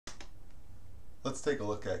Let's take a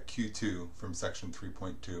look at Q2 from section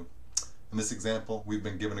 3.2. In this example, we've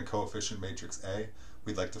been given a coefficient matrix A.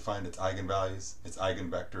 We'd like to find its eigenvalues, its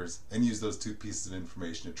eigenvectors, and use those two pieces of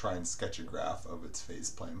information to try and sketch a graph of its phase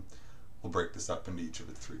plane. We'll break this up into each of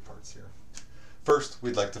its three parts here. First,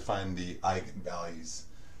 we'd like to find the eigenvalues.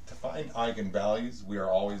 To find eigenvalues, we are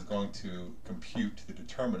always going to compute the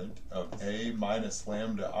determinant of A minus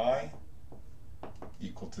lambda I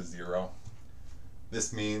equal to 0.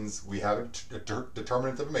 This means we have a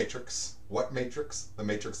determinant of a matrix. What matrix? The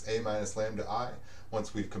matrix A minus lambda I.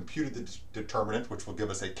 Once we've computed the determinant, which will give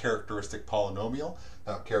us a characteristic polynomial,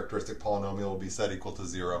 that characteristic polynomial will be set equal to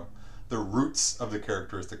 0. The roots of the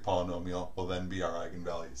characteristic polynomial will then be our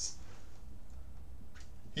eigenvalues.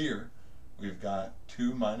 Here, we've got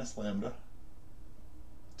 2 minus lambda,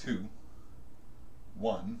 2,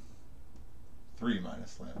 1, 3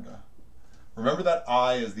 minus lambda. Remember that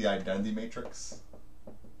I is the identity matrix?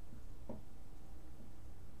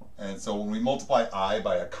 And so when we multiply I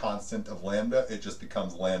by a constant of lambda, it just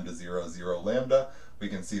becomes lambda 0, 0 lambda. We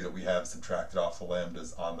can see that we have subtracted off the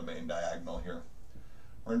lambdas on the main diagonal here.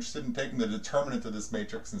 We're interested in taking the determinant of this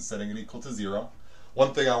matrix and setting it equal to 0.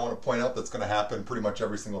 One thing I want to point out that's going to happen pretty much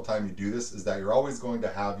every single time you do this is that you're always going to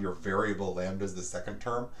have your variable lambdas the second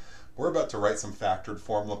term. We're about to write some factored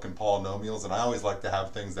form looking polynomials, and I always like to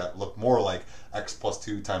have things that look more like x plus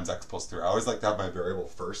 2 times x plus 3. I always like to have my variable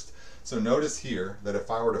first. So notice here that if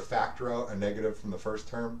I were to factor out a negative from the first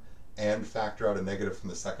term and factor out a negative from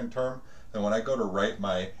the second term, then when I go to write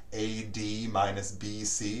my AD minus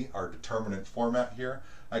BC, our determinant format here,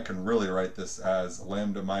 I can really write this as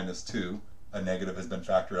lambda minus 2, a negative has been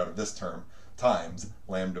factored out of this term, times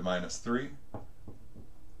lambda minus 3.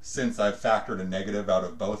 Since I've factored a negative out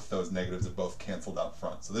of both, those negatives have both canceled out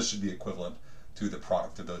front. So this should be equivalent to the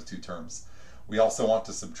product of those two terms. We also want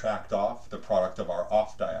to subtract off the product of our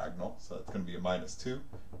off diagonal. So that's going to be a minus 2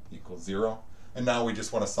 equals 0. And now we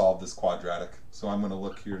just want to solve this quadratic. So I'm going to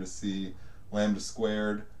look here to see lambda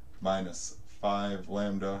squared minus 5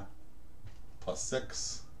 lambda plus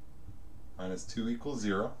 6 minus 2 equals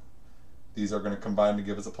 0. These are going to combine to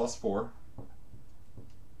give us a plus 4.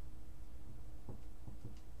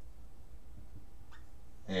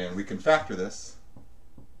 And we can factor this.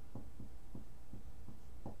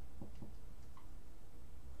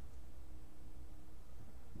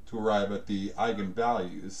 To arrive at the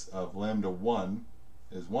eigenvalues of lambda 1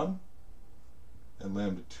 is 1 and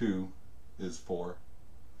lambda 2 is 4.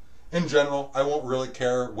 In general, I won't really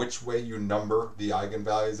care which way you number the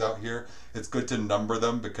eigenvalues out here. It's good to number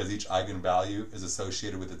them because each eigenvalue is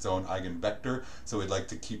associated with its own eigenvector, so we'd like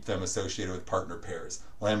to keep them associated with partner pairs.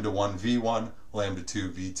 Lambda 1, V1, lambda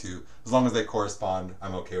 2, V2. As long as they correspond,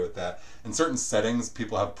 I'm okay with that. In certain settings,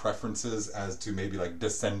 people have preferences as to maybe like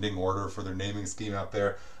descending order for their naming scheme out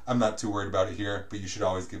there. I'm not too worried about it here, but you should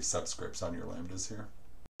always give subscripts on your lambdas here.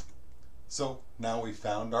 So now we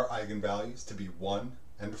found our eigenvalues to be 1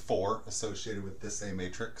 and 4 associated with this A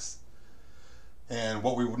matrix. And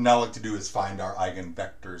what we would now like to do is find our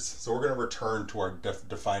eigenvectors. So we're going to return to our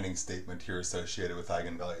defining statement here associated with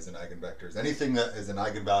eigenvalues and eigenvectors. Anything that is an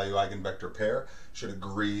eigenvalue-eigenvector pair should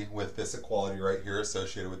agree with this equality right here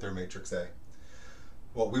associated with their matrix A.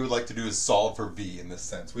 What we would like to do is solve for V in this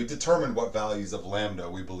sense. We've determined what values of lambda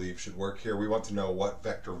we believe should work here. We want to know what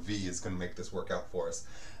vector V is going to make this work out for us.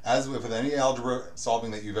 As with any algebra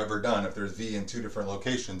solving that you've ever done, if there's V in two different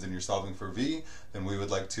locations and you're solving for V, then we would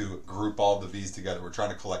like to group all the V's together. We're trying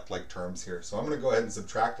to collect like terms here. So I'm going to go ahead and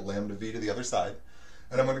subtract lambda V to the other side.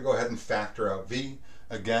 And I'm going to go ahead and factor out V.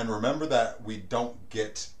 Again, remember that we don't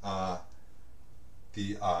get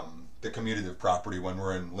the commutative property when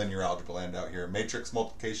we're in linear algebra land out here. Matrix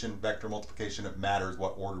multiplication, vector multiplication, it matters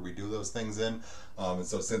what order we do those things in. And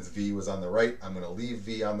so since V was on the right, I'm going to leave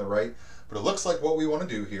V on the right. But it looks like what we want to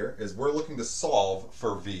do here is we're looking to solve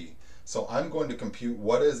for V. So I'm going to compute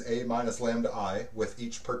what is A minus lambda I with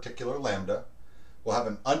each particular lambda. We'll have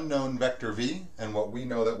an unknown vector V, and what we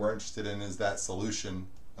know that we're interested in is that solution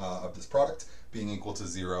of this product being equal to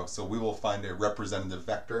 0. So we will find a representative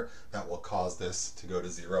vector that will cause this to go to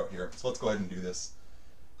 0 here. So let's go ahead and do this.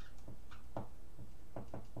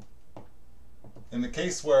 In the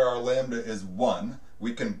case where our lambda is 1,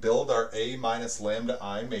 we can build our A minus lambda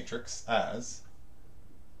I matrix as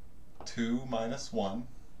 2 minus 1,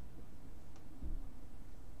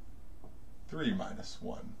 3 minus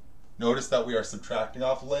 1. Notice that we are subtracting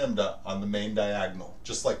off lambda on the main diagonal,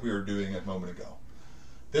 just like we were doing a moment ago.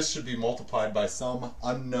 This should be multiplied by some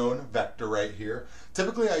unknown vector right here.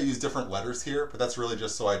 Typically I use different letters here, but that's really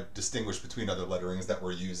just so I distinguish between other letterings that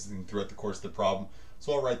we're using throughout the course of the problem.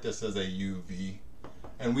 So I'll write this as a UV.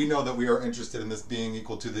 And we know that we are interested in this being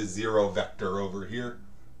equal to the 0 vector over here.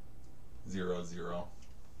 0, 0.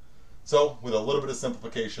 So with a little bit of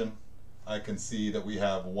simplification, I can see that we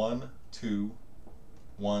have 1, 2,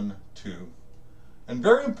 1, 2. And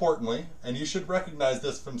very importantly, and you should recognize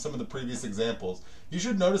this from some of the previous examples, you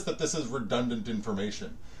should notice that this is redundant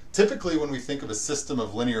information. Typically, when we think of a system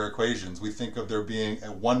of linear equations, we think of there being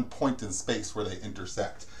at one point in space where they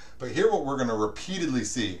intersect. But here what we're going to repeatedly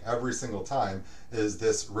see every single time is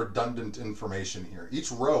this redundant information here.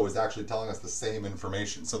 Each row is actually telling us the same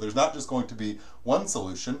information. So there's not just going to be one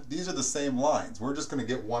solution. These are the same lines. We're just going to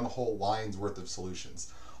get one whole line's worth of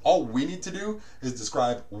solutions. All we need to do is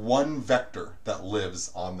describe one vector that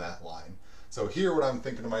lives on that line. So here what I'm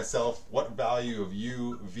thinking to myself, what value of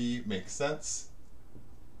u, v makes sense?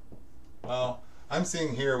 Well, I'm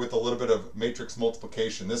seeing here with a little bit of matrix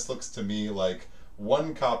multiplication, this looks to me like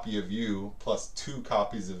one copy of u plus 2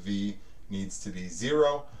 copies of v needs to be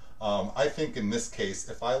 0. I think in this case,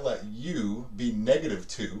 if I let u be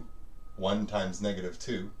 -2, 1 times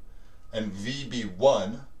 -2, and v be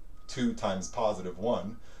 1, 2 times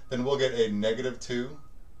 +1, then we'll get a -2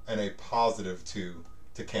 and a +2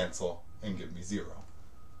 to cancel and give me 0.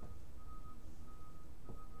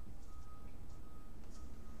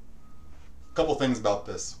 A couple things about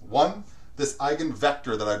this. One, this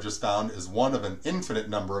eigenvector that I've just found is one of an infinite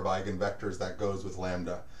number of eigenvectors that goes with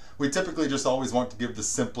lambda. We typically just always want to give the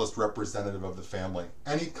simplest representative of the family.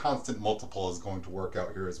 Any constant multiple is going to work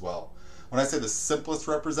out here as well. When I say the simplest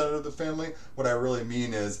representative of the family, what I really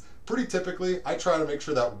mean is pretty typically I try to make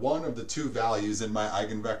sure that one of the two values in my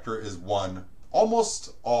eigenvector is 1.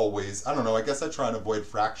 Almost always. I don't know, I guess I try and avoid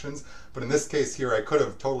fractions, but in this case here I could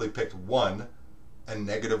have totally picked 1 and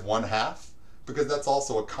 -1/2. Because that's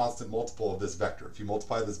also a constant multiple of this vector. If you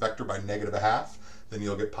multiply this vector by -1/2, then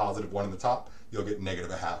you'll get +1 in the top, you'll get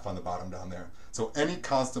 -1/2 on the bottom down there. So any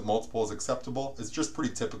constant multiple is acceptable. It's just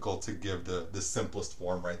pretty typical to give the simplest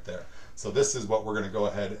form right there. So this is what we're going to go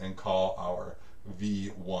ahead and call our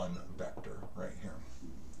v1 vector right here.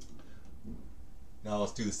 Now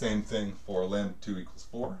let's do the same thing for lambda2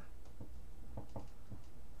 = 4.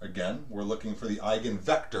 Again, we're looking for the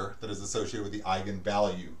eigenvector that is associated with the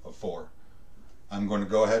eigenvalue of 4. I'm going to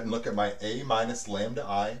go ahead and look at my A minus lambda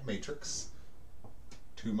I matrix.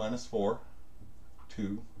 2 minus 4,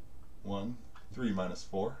 2, 1, 3 minus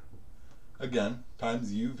 4. Again,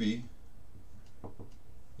 times UV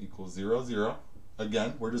equals 0, 0.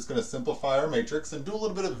 Again, we're just going to simplify our matrix and do a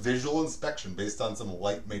little bit of visual inspection based on some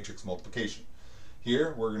light matrix multiplication.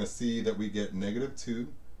 Here, we're going to see that we get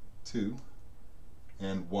 -2, 2,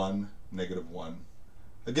 and 1, -1.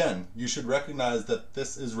 Again, you should recognize that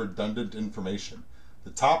this is redundant information.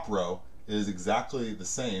 The top row is exactly the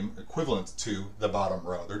same, equivalent to the bottom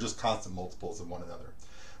row. They're just constant multiples of one another.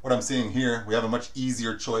 What I'm seeing here, we have a much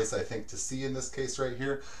easier choice, I think, to see in this case right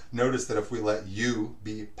here. Notice that if we let u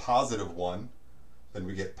be +1, then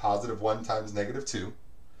we get +1 times -2.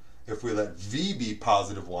 If we let v be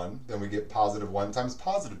 +1, then we get +1 times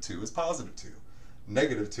 +2 is +2.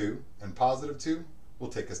 -2 and +2 will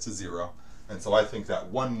take us to 0. And so I think that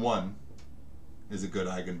 1, 1 is a good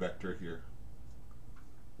eigenvector here.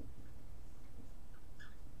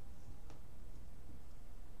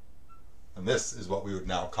 And this is what we would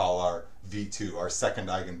now call our V2, our second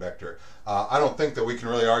eigenvector. I don't think that we can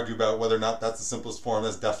really argue about whether or not that's the simplest form.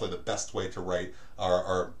 That's definitely the best way to write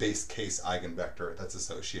our base case eigenvector that's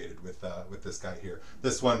associated with this guy here.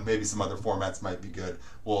 This one, maybe some other formats might be good.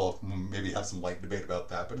 We'll maybe have some light debate about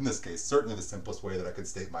that. But in this case, certainly the simplest way that I could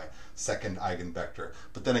state my second eigenvector.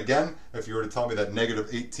 But then again, if you were to tell me that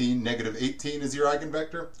 -18 is your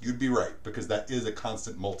eigenvector, you'd be right, because that is a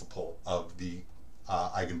constant multiple of the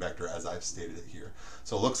eigenvector as I've stated it here.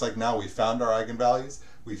 So it looks like now we found our eigenvalues,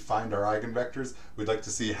 we find our eigenvectors. We'd like to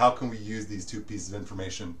see how can we use these two pieces of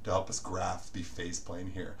information to help us graph the phase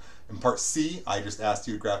plane here. In part C, I just asked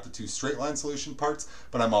you to graph the two straight line solution parts,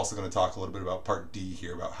 but I'm also going to talk a little bit about part D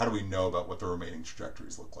here, about how do we know about what the remaining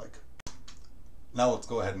trajectories look like. Now let's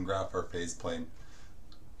go ahead and graph our phase plane.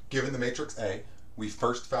 Given the matrix A, we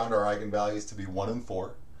first found our eigenvalues to be 1 and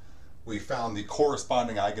 4. We found the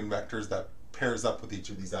corresponding eigenvectors that pairs up with each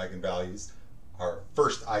of these eigenvalues. Our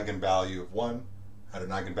first eigenvalue of 1 had an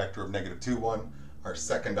eigenvector of -2, 1. Our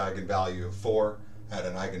second eigenvalue of 4 had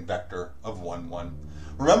an eigenvector of 1, 1.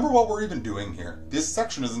 Remember what we're even doing here. This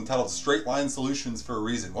section is entitled straight line solutions for a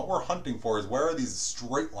reason. What we're hunting for is where are these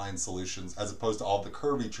straight line solutions as opposed to all the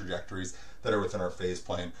curvy trajectories that are within our phase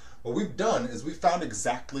plane. What we've done is we found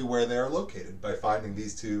exactly where they are located by finding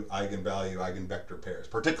these two eigenvalue, eigenvector pairs.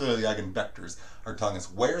 Particularly the eigenvectors are telling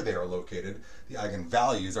us where they are located. The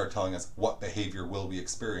eigenvalues are telling us what behavior will we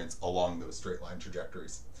experience along those straight line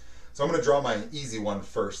trajectories. So I'm going to draw my easy one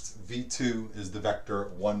first. V2 is the vector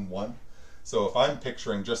 1, 1. So if I'm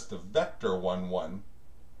picturing just the vector 1, 1,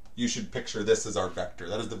 you should picture this as our vector.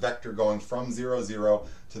 That is the vector going from 0, 0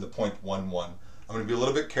 to the point 1, 1. I'm going to be a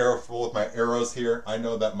little bit careful with my arrows here. I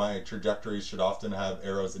know that my trajectories should often have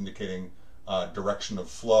arrows indicating direction of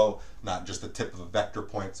flow, not just the tip of a vector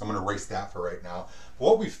point. So I'm going to erase that for right now. But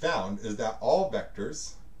what we found is that all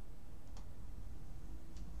vectors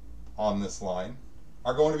on this line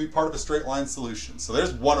are going to be part of a straight line solution. So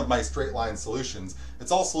there's one of my straight line solutions.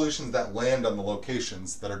 It's all solutions that land on the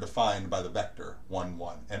locations that are defined by the vector 1,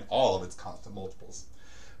 1 and all of its constant multiples.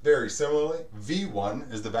 Very similarly,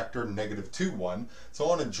 V1 is the vector -2, 1. So I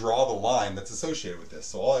want to draw the line that's associated with this.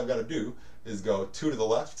 So all I've got to do is go 2 to the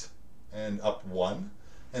left and up 1.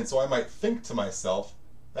 And so I might think to myself,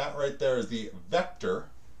 that right there is the vector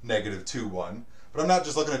 -2, 1. But I'm not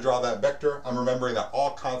just looking to draw that vector. I'm remembering that all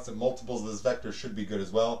constant multiples of this vector should be good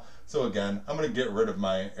as well. So again, I'm going to get rid of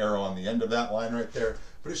my arrow on the end of that line right there.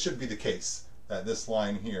 But it should be the case that this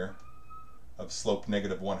line here of slope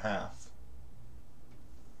 -1/2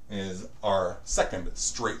 is our second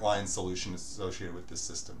straight line solution associated with this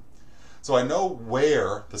system. So I know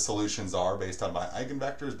where the solutions are based on my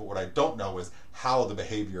eigenvectors, but what I don't know is how the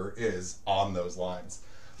behavior is on those lines.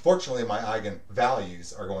 Fortunately, my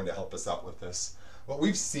eigenvalues are going to help us out with this. What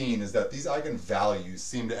we've seen is that these eigenvalues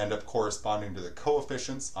seem to end up corresponding to the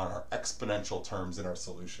coefficients on our exponential terms in our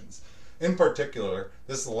solutions. In particular,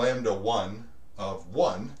 this lambda 1 of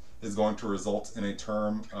 1 is going to result in a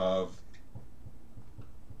term of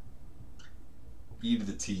e to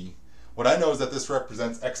the t. What I know is that this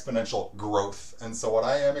represents exponential growth, and so what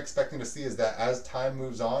I am expecting to see is that as time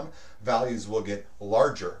moves on, values will get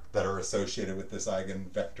larger that are associated with this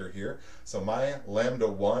eigenvector here. So my lambda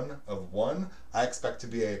 1 of 1, I expect to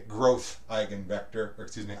be a growth eigenvector, or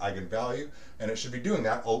excuse me, eigenvalue, and it should be doing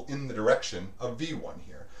that in the direction of V1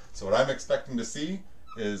 here. So what I'm expecting to see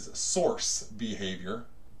is source behavior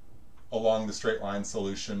along the straight line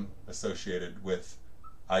solution associated with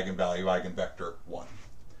eigenvalue, eigenvector 1.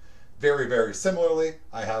 Very, very similarly,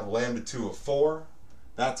 I have lambda 2 of 4.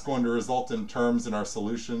 That's going to result in terms in our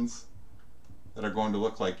solutions that are going to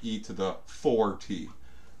look like e to the 4t.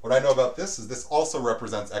 What I know about this is this also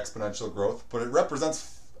represents exponential growth, but it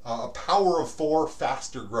represents a power of 4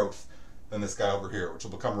 faster growth than this guy over here, which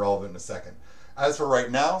will become relevant in a second. As for right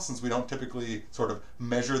now, since we don't typically sort of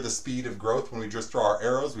measure the speed of growth when we just draw our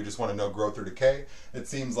arrows, we just want to know growth or decay, it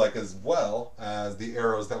seems like as well as the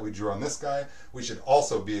arrows that we drew on this guy, we should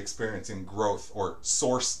also be experiencing growth or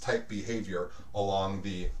source type behavior along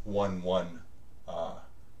the 1, 1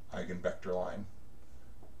 eigenvector line.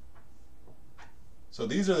 So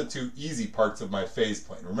these are the two easy parts of my phase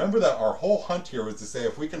plane. Remember that our whole hunt here was to say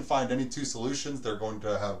if we can find any two solutions, they're going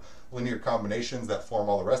to have linear combinations that form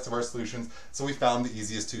all the rest of our solutions. So we found the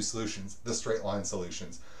easiest two solutions, the straight line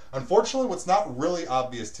solutions. Unfortunately, what's not really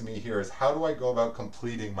obvious to me here is how do I go about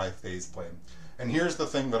completing my phase plane? And here's the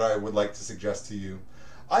thing that I would like to suggest to you.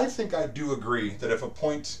 I think I do agree that if a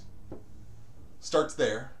point starts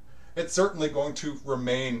there, it's certainly going to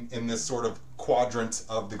remain in this sort of quadrant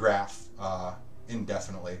of the graph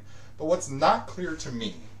indefinitely. But what's not clear to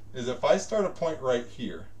me is if I start a point right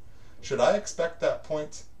here, should I expect that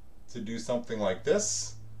point to do something like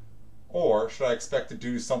this, or should I expect to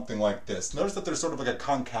do something like this? Notice that there's sort of like a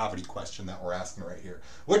concavity question that we're asking right here.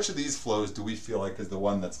 Which of these flows do we feel like is the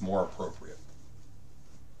one that's more appropriate?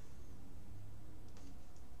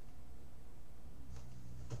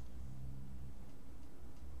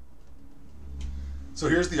 So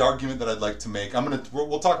here's the argument that I'd like to make.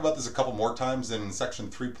 We'll talk about this a couple more times in section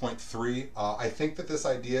 3.3. I think that this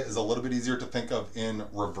idea is a little bit easier to think of in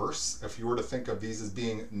reverse. If you were to think of these as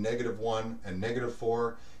being -1 and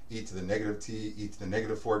 -4, e to the -t, e to the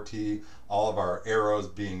 -4t, all of our arrows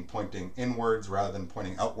being pointing inwards rather than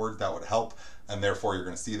pointing outwards, that would help. And therefore you're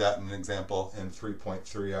going to see that in an example in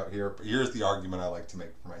 3.3 out here. But here's the argument I like to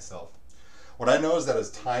make for myself. What I know is that as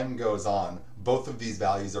time goes on, both of these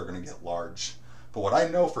values are going to get large. But what I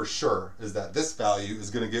know for sure is that this value is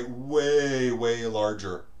going to get way, way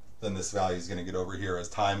larger than this value is going to get over here as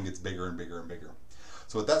time gets bigger and bigger and bigger.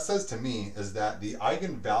 So what that says to me is that the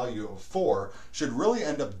eigenvalue of 4 should really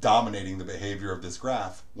end up dominating the behavior of this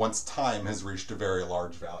graph once time has reached a very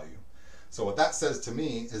large value. So what that says to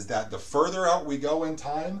me is that the further out we go in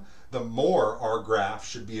time, the more our graph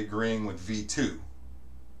should be agreeing with V2.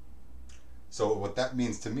 So what that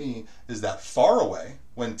means to me is that far away,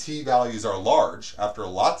 when t values are large, after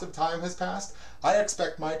lots of time has passed, I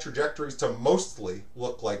expect my trajectories to mostly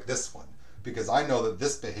look like this one, because I know that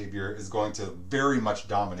this behavior is going to very much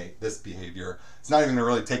dominate this behavior. It's not even going to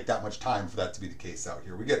really take that much time for that to be the case out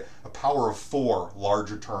here. We get a power of 4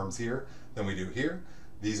 larger terms here than we do here.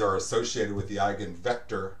 These are associated with the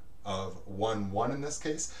eigenvector of 1, 1 in this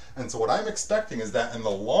case. And so what I'm expecting is that in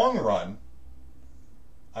the long run,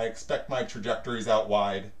 I expect my trajectories out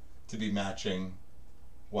wide to be matching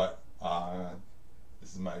what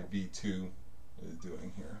this is my V2 is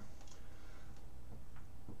doing here.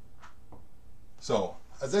 So,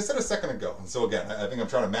 as I said a second ago, and so again, I think I'm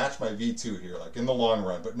trying to match my V2 here, like in the long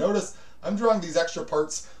run, but notice I'm drawing these extra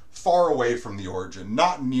parts far away from the origin,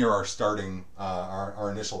 not near our starting, our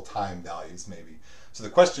initial time values maybe. So the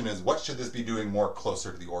question is, what should this be doing more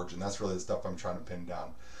closer to the origin? That's really the stuff I'm trying to pin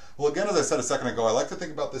down. Well, again, as I said a second ago, I like to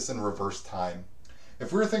think about this in reverse time.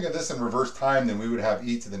 If we were thinking of this in reverse time, then we would have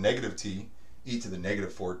e to the negative t, e to the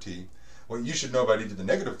negative 4t. What you should know about e to the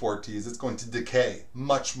negative 4t is it's going to decay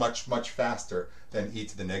much, much, much faster than e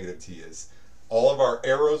to the negative t is. All of our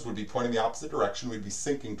arrows would be pointing the opposite direction. We'd be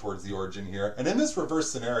sinking towards the origin here. And in this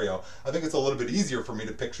reverse scenario, I think it's a little bit easier for me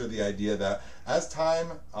to picture the idea that as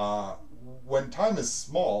time, when time is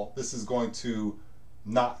small, this is going to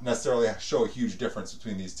not necessarily show a huge difference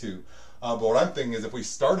between these two. But what I'm thinking is if we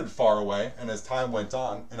started far away and as time went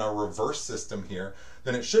on in our reverse system here,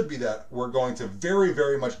 then it should be that we're going to very,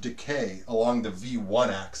 very much decay along the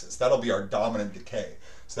V1 axis. That'll be our dominant decay.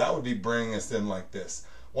 So that would be bringing us in like this.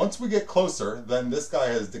 Once we get closer, then this guy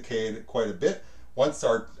has decayed quite a bit. Once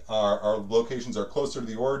our locations are closer to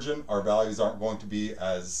the origin, our values aren't going to be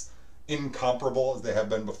as incomparable as they have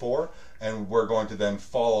been before, and we're going to then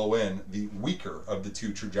follow in the weaker of the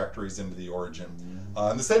two trajectories into the origin.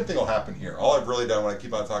 And the same thing will happen here. All I've really done when I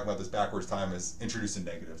keep on talking about this backwards time is introduce a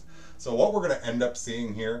negative. So what we're going to end up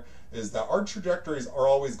seeing here is that our trajectories are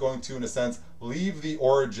always going to, in a sense, leave the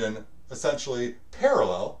origin essentially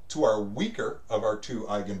parallel to our weaker of our two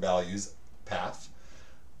eigenvalues path,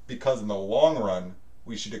 because in the long run,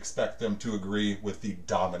 we should expect them to agree with the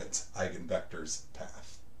dominant eigenvectors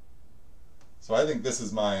path. So I think this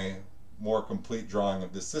is my more complete drawing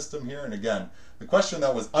of this system here. And again, the question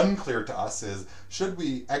that was unclear to us is, should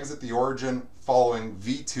we exit the origin following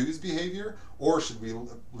V2's behavior, or should we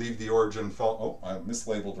leave the origin oh, I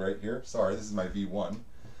mislabeled right here. Sorry, this is my V1.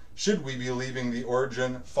 Should we be leaving the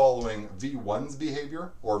origin following V1's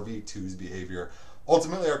behavior or V2's behavior?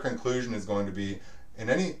 Ultimately, our conclusion is going to be,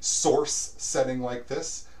 in any source setting like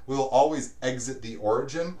this, we will always exit the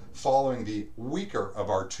origin following the weaker of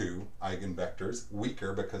our two eigenvectors,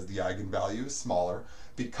 weaker because the eigenvalue is smaller,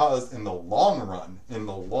 because in the long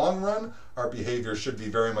run, our behavior should be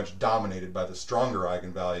very much dominated by the stronger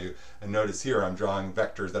eigenvalue. And notice here I'm drawing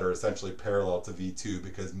vectors that are essentially parallel to V2,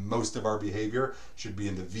 because most of our behavior should be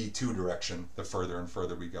in the V2 direction the further and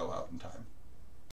further we go out in time.